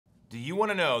Do you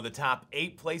want to know the top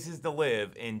 8 places to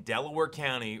live in Delaware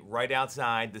County right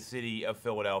outside the city of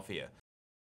Philadelphia?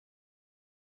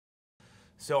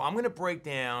 So I'm going to break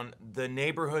down the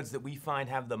neighborhoods that we find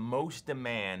have the most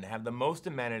demand, have the most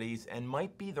amenities, and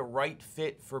might be the right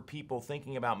fit for people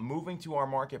thinking about moving to our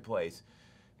marketplace,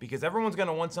 because everyone's going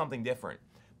to want something different.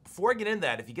 Before I get into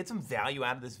that, if you get some value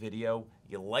out of this video,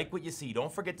 you like what you see,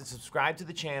 don't forget to subscribe to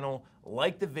the channel,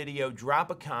 like the video,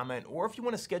 drop a comment, or if you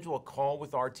want to schedule a call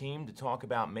with our team to talk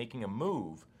about making a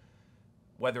move,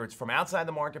 whether it's from outside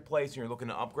the marketplace, or you're looking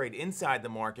to upgrade inside the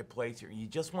marketplace, or you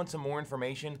just want some more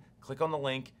information, click on the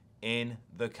link in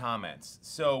the comments.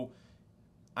 So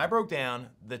I broke down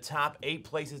the top 8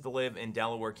 places to live in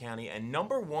Delaware County, and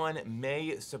number 1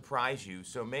 may surprise you,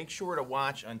 so make sure to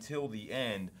watch until the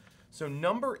end. So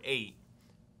number 8,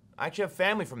 I actually have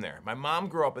family from there. My mom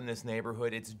grew up in this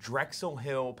neighborhood. It's Drexel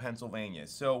Hill, Pennsylvania.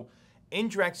 So in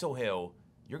Drexel Hill,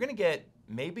 you're gonna get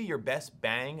maybe your best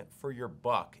bang for your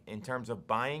buck in terms of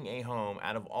buying a home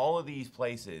out of all of these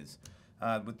places,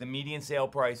 with the median sale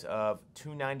price of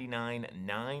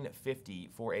 $299,950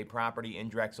 for a property in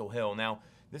Drexel Hill. Now,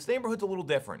 this neighborhood's a little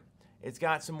different. It's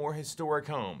got some more historic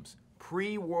homes.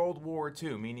 Pre-World War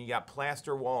II, meaning you got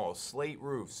plaster walls, slate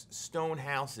roofs, stone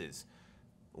houses,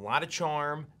 a lot of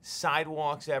charm,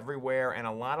 sidewalks everywhere, and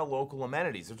a lot of local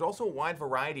amenities. There's also a wide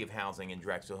variety of housing in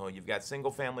Drexel Hill. You've got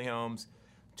single-family homes,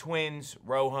 twins,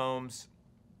 row homes,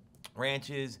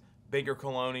 ranches, bigger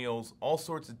colonials, all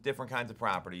sorts of different kinds of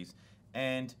properties.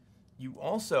 And you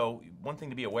also, one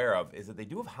thing to be aware of is that they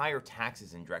do have higher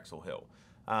taxes in Drexel Hill,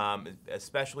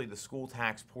 especially the school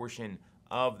tax portion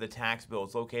of the tax bill.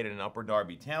 It's located in Upper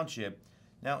Darby Township.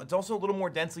 Now, it's also a little more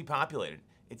densely populated.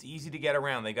 It's easy to get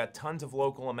around. They got tons of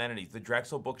local amenities. The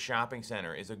Drexel Brook Shopping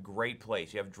Center is a great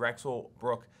place. You have Drexel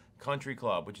Brook Country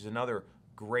Club, which is another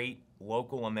great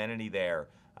local amenity there.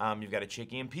 You've got a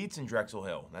Chicky and Pete's in Drexel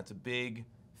Hill. That's a big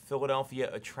Philadelphia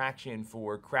attraction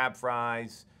for crab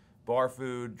fries, bar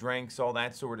food, drinks, all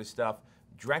that sort of stuff.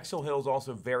 Drexel Hill is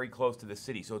also very close to the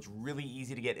city, so it's really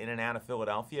easy to get in and out of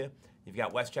Philadelphia. You've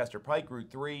got Westchester Pike,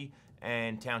 Route 3,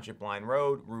 and Township Line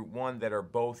Road, Route 1, that are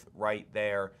both right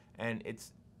there. And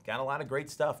it's got a lot of great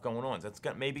stuff going on. So it's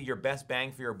got maybe your best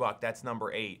bang for your buck. That's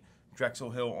number 8,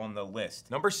 Drexel Hill on the list.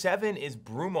 Number 7 is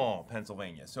Broomall,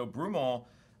 Pennsylvania. So Broomall,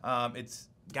 it's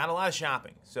got a lot of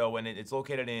shopping. So it's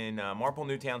located in Marple,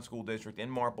 Newtown School District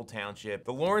in Marple Township.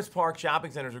 The Lawrence Park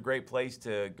Shopping Center is a great place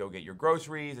to go get your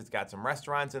groceries. It's got some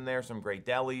restaurants in there, some great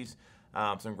delis,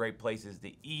 some great places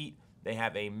to eat. They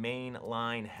have a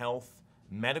mainline health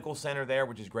medical center there,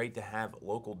 which is great to have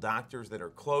local doctors that are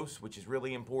close, which is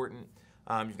really important.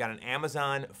 You've got an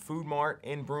Amazon food mart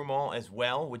in Broomall as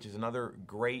well, which is another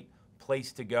great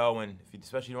place to go. And if you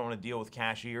especially don't want to deal with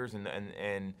cashiers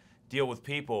and deal with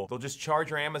people, they'll just charge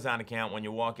your Amazon account when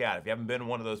you walk out. If you haven't been to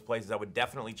one of those places, I would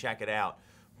definitely check it out.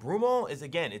 Broomall is,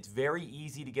 again, it's very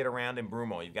easy to get around in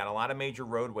Broomall. You've got a lot of major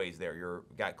roadways there.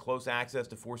 You've got close access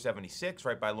to 476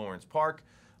 right by Lawrence Park,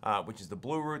 which is the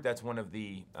Blue Route. That's one of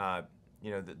the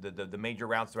the major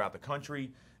routes throughout the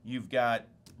country. You've got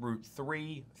Route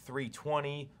 3,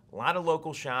 320, a lot of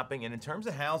local shopping. And in terms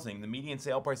of housing, the median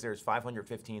sale price there is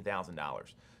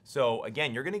 $515,000. So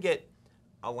again, you're going to get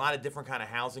a lot of different kind of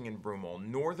housing in Broomall.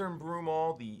 Northern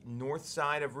Broomall, the north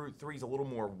side of Route 3, is a little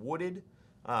more wooded,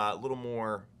 a little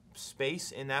more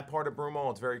space in that part of Broomall.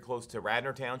 It's very close to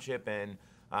Radnor Township and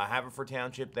Haverford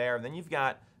Township there. And then you've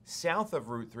got south of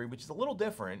Route 3, which is a little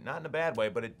different, not in a bad way,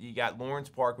 but you got Lawrence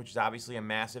Park, which is obviously a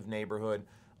massive neighborhood.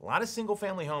 A lot of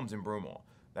single-family homes in Broomall.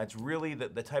 That's really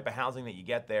the type of housing that you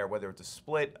get there, whether it's a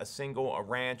split, a single, a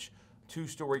ranch,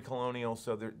 2-story colonial.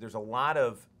 So there's a lot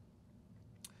of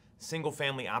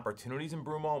single-family opportunities in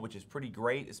Broomall, which is pretty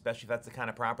great, especially if that's the kind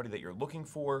of property that you're looking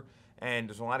for. And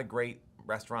there's a lot of great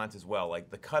restaurants as well, like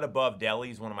the Cut Above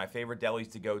Deli is one of my favorite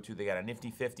delis to go to. They got a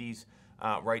Nifty 50s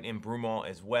right in Broomall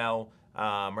as well,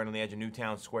 right on the edge of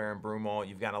Newtown Square in Broomall.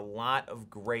 You've got a lot of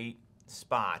great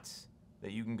spots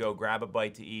that you can go grab a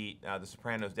bite to eat. The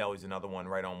Sopranos Deli is another one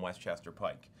right on Westchester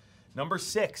Pike. Number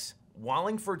 6,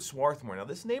 Wallingford, Swarthmore. Now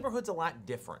this neighborhood's a lot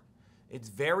different. It's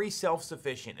very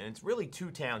self-sufficient, and it's really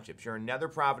 2 townships. You're in Nether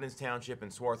Providence Township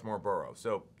and Swarthmore Borough.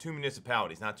 So 2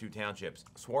 municipalities, not 2 townships.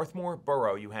 Swarthmore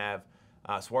Borough, you have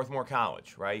Swarthmore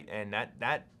College, right? And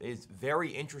that is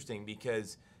very interesting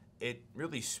because it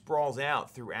really sprawls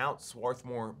out throughout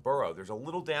Swarthmore Borough. There's a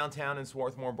little downtown in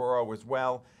Swarthmore Borough as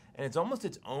well, and it's almost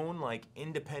its own like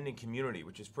independent community,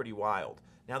 which is pretty wild.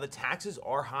 Now the taxes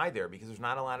are high there because there's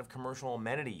not a lot of commercial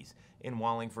amenities in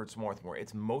Wallingford, Swarthmore.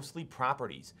 It's mostly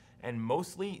properties and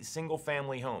mostly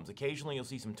single-family homes. Occasionally you'll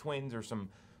see some twins or some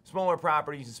smaller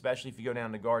properties, especially if you go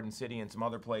down to Garden City and some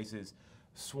other places.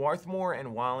 Swarthmore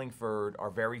and Wallingford are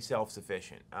very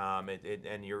self-sufficient,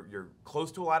 and you're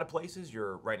close to a lot of places.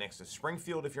 You're right next to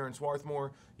Springfield if you're in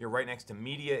Swarthmore. You're right next to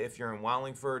Media if you're in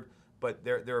Wallingford. But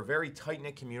they're a very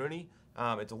tight-knit community.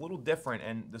 It's a little different,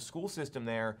 and the school system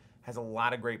there has a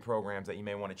lot of great programs that you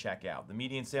may want to check out. The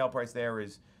median sale price there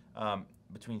is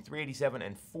between $387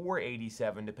 and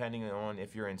 $487, depending on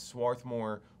if you're in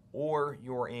Swarthmore or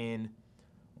you're in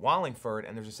Wallingford,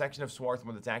 and there's a section of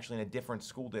Swarthmore that's actually in a different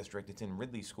school district. It's in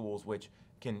Ridley Schools, which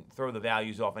can throw the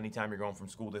values off anytime you're going from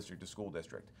school district to school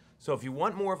district. So if you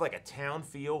want more of like a town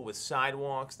feel with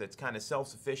sidewalks that's kind of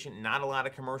self-sufficient, not a lot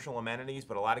of commercial amenities,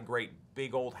 but a lot of great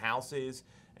big old houses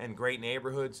and great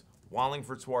neighborhoods,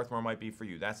 Wallingford Swarthmore might be for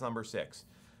you. That's number 6.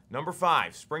 Number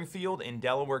 5, Springfield in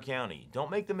Delaware County.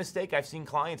 Don't make the mistake I've seen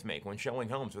clients make when showing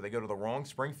homes where they go to the wrong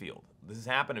Springfield. This has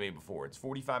happened to me before. It's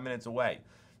 45 minutes away.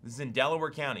 This is in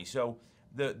Delaware County. So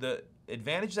the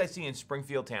advantages I see in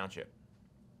Springfield Township,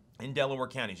 in Delaware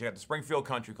County, so you got the Springfield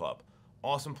Country Club.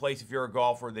 Awesome place if you're a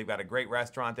golfer. They've got a great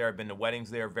restaurant there. I've been to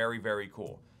weddings there. Very, very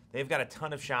cool. They've got a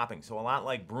ton of shopping. So a lot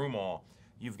like Broomall,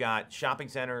 you've got shopping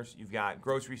centers, you've got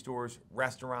grocery stores,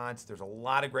 restaurants. There's a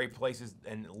lot of great places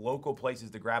and local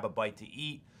places to grab a bite to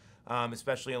eat,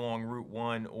 especially along Route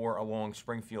 1 or along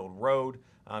Springfield Road.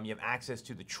 You have access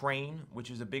to the train, which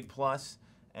is a big plus.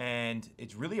 And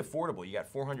it's really affordable. You got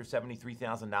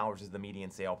 $473,000 as the median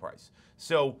sale price.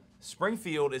 So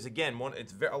Springfield is, again,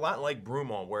 it's a lot like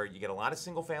Broomall, where you get a lot of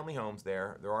single-family homes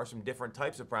there. There are some different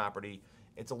types of property.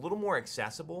 It's a little more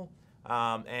accessible,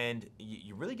 and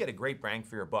you really get a great bang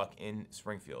for your buck in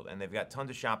Springfield. And they've got tons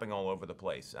of shopping all over the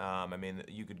place. I mean,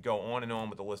 you could go on and on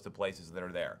with the list of places that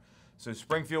are there. So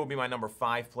Springfield would be my number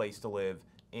 5 place to live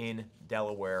in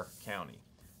Delaware County.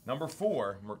 Number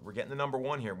 4, we're getting to number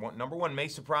 1 here. Number 1 may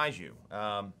surprise you.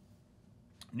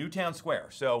 Newtown Square.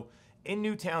 So in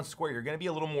Newtown Square, you're going to be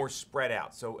a little more spread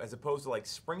out. So as opposed to like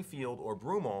Springfield or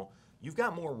Broomall, you've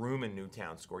got more room in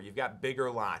Newtown Square. You've got bigger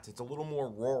lots. It's a little more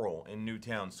rural in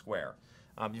Newtown Square.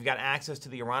 You've got access to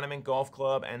the Aronimink Golf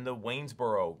Club and the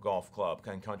Waynesboro Golf Club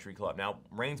and Country Club. Now,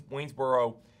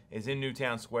 Waynesboro is in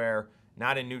Newtown Square,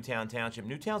 not in Newtown Township.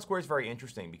 Newtown Square is very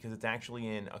interesting because it's actually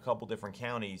in a couple different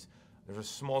counties. There's a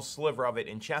small sliver of it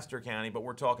in Chester County, but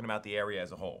we're talking about the area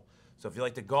as a whole. So if you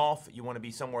like to golf, you want to be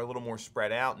somewhere a little more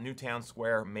spread out, Newtown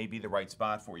Square may be the right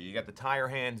spot for you. You got the Tire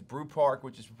Hands Brew Park,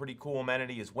 which is a pretty cool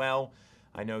amenity as well.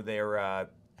 I know they're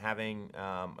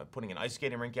putting an ice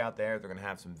skating rink out there. They're going to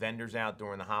have some vendors out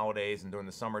during the holidays and during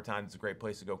the summertime. It's a great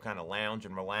place to go kind of lounge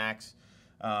and relax.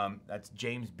 That's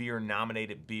James Beer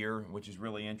nominated beer, which is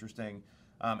really interesting.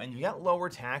 And you got lower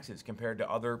taxes compared to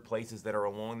other places that are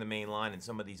along the main line and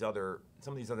some of these other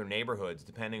neighborhoods,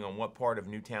 depending on what part of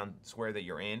Newtown Square that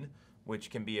you're in, which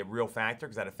can be a real factor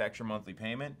because that affects your monthly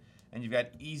payment. And you've got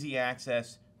easy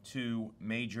access to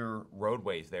major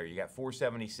roadways there. You got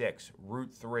 476,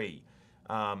 Route 3.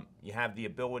 You have the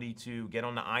ability to get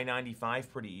on the I-95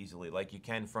 pretty easily, like you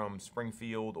can from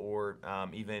Springfield or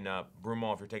even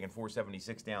Broomall if you're taking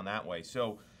 476 down that way.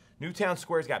 So Newtown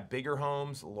Square's got bigger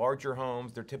homes, larger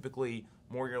homes. They're typically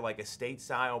more your like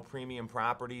estate-style premium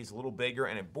properties, a little bigger,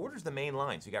 and it borders the main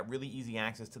line. So you got really easy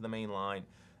access to the main line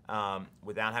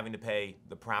without having to pay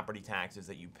the property taxes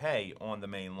that you pay on the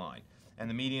main line. And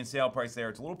the median sale price there,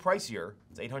 it's a little pricier.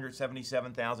 It's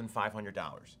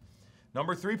 $877,500.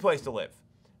 Number 3 place to live.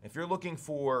 If you're looking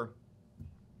for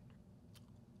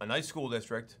a nice school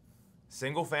district,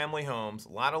 single-family homes,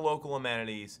 a lot of local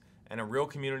amenities, and a real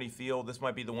community feel, this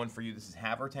might be the one for you. This is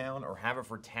Havertown, or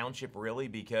Haverford Township, really,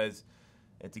 because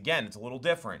it's a little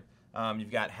different.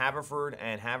 You've got Haverford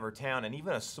and Havertown, and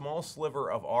even a small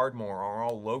sliver of Ardmore are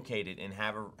all located in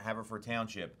Haverford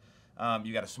Township.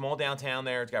 You've got a small downtown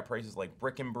there. It's got places like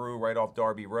Brick and Brew right off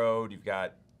Darby Road. You've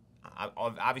got,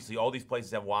 obviously, all these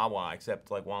places have Wawa,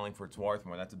 except like Wallingford,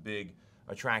 Swarthmore. That's a big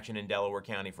attraction in Delaware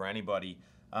County for anybody.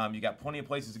 You got plenty of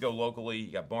places to go locally.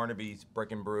 You got Barnaby's,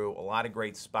 Brick and Brew, a lot of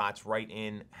great spots right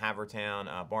in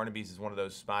Havertown. Barnaby's is one of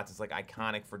those spots. It's like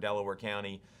iconic for Delaware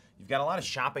County. You've got a lot of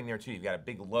shopping there too. You've got a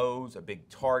big Lowe's, a big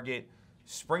Target.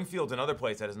 Springfield's another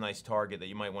place that has a nice Target that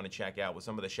you might want to check out with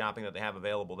some of the shopping that they have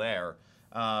available there.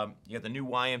 You got the new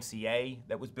YMCA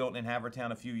that was built in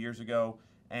Havertown a few years ago,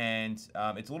 and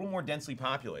it's a little more densely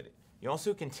populated. You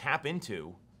also can tap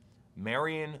into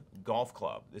Marion Golf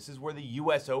Club. This is where the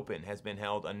U.S. Open has been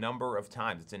held a number of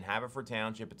times. It's in Haverford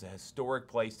Township. It's a historic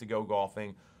place to go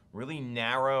golfing. Really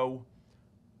narrow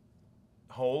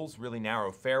holes, really narrow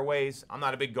fairways. I'm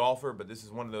not a big golfer, but this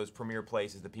is one of those premier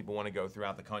places that people want to go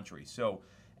throughout the country. So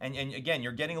And again,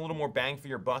 you're getting a little more bang for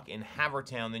your buck in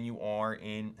Havertown than you are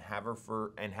in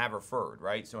Haverford,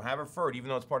 right? So Haverford, even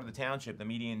though it's part of the township, the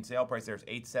median sale price there is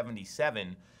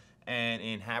 $877, and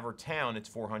in Havertown, it's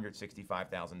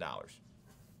 $465,000.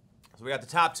 So we got the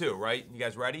top two, right? You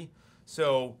guys ready?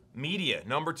 So Media,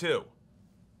 number 2.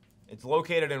 It's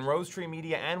located in Rose Tree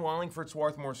Media and Wallingford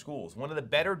Swarthmore schools. One of the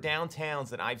better downtowns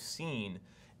that I've seen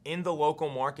in the local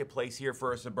marketplace here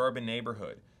for a suburban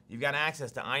neighborhood. You've got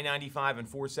access to I-95 and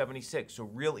 476, so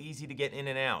real easy to get in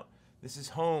and out. This is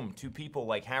home to people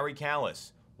like Harry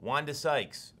Callis, Wanda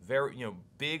Sykes, very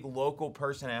big local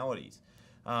personalities.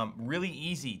 Really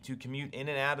easy to commute in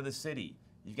and out of the city.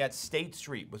 You've got State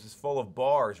Street, which is full of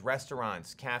bars,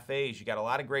 restaurants, cafes. You got a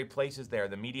lot of great places there.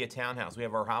 The Media Townhouse, we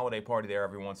have our holiday party there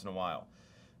every once in a while.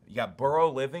 You got borough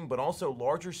living, but also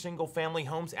larger single-family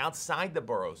homes outside the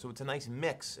borough, so it's a nice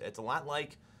mix. It's a lot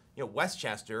like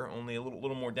Westchester, only a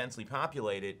little more densely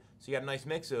populated. So you got a nice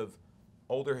mix of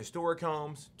older historic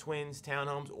homes, twins,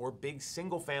 townhomes, or big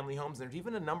single-family homes. There's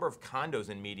even a number of condos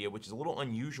in Media, which is a little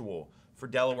unusual for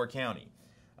Delaware County.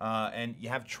 And you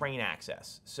have train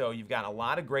access. So you've got a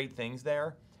lot of great things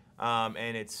there.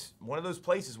 And it's one of those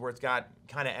places where it's got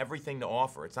kind of everything to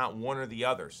offer. It's not one or the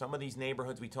other. Some of these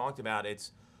neighborhoods we talked about,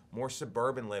 it's more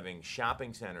suburban living,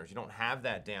 shopping centers. You don't have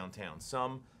that downtown.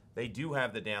 Some, they do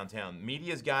have the downtown.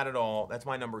 Media's got it all. That's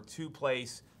my number 2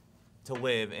 place to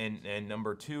live and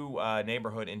number 2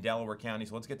 neighborhood in Delaware County.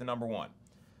 So let's get to number 1.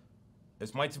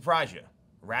 This might surprise you.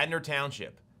 Radnor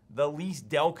Township, the least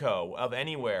Delco of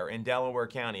anywhere in Delaware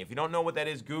County. If you don't know what that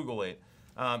is, Google it.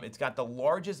 It's got the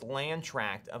largest land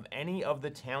tract of any of the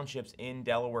townships in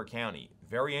Delaware County.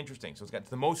 Very interesting. So it's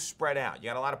the most spread out. You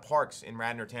got a lot of parks in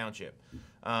Radnor Township.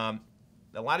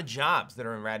 A lot of jobs that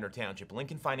are in Radnor Township.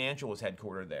 Lincoln Financial was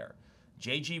headquartered there.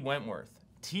 J.G. Wentworth,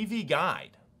 TV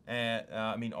Guide.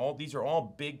 These are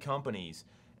all big companies.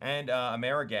 And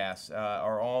AmeriGas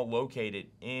are all located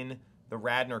in the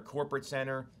Radnor Corporate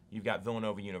Center. You've got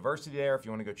Villanova University there if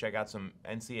you want to go check out some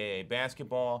NCAA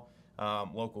basketball,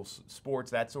 local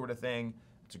sports, that sort of thing.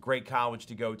 It's a great college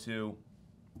to go to.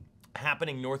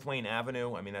 Happening North Wayne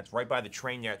Avenue. That's right by the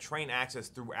train. You got train access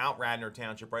throughout Radnor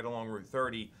Township, right along Route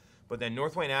 30. But then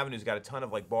North Wayne Avenue's got a ton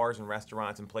of bars and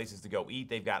restaurants and places to go eat.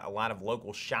 They've got a lot of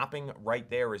local shopping right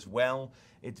there as well.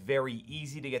 It's very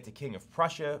easy to get to King of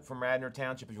Prussia from Radnor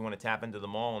Township if you want to tap into the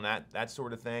mall and that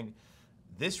sort of thing.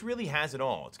 This really has it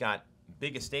all. It's got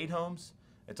big estate homes.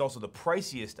 It's also the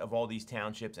priciest of all these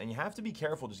townships, and you have to be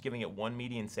careful just giving it one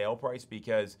median sale price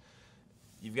because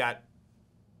you've got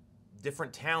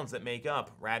different towns that make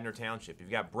up Radnor Township.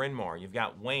 You've got Bryn Mawr, you've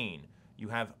got Wayne, you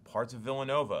have parts of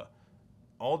Villanova.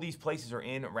 All these places are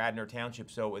in Radnor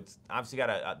Township, so it's obviously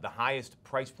got the highest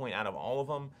price point out of all of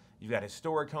them. You've got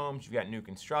historic homes, you've got new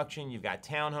construction, you've got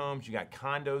townhomes, you've got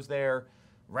condos there.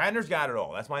 Radnor's got it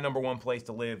all. That's my number 1 place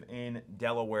to live in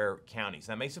Delaware County.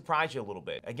 So that may surprise you a little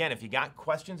bit. Again, if you got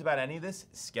questions about any of this,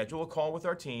 schedule a call with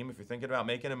our team if you're thinking about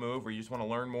making a move or you just want to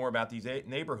learn more about these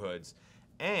neighborhoods.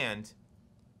 And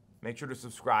make sure to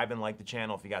subscribe and like the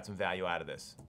channel if you got some value out of this.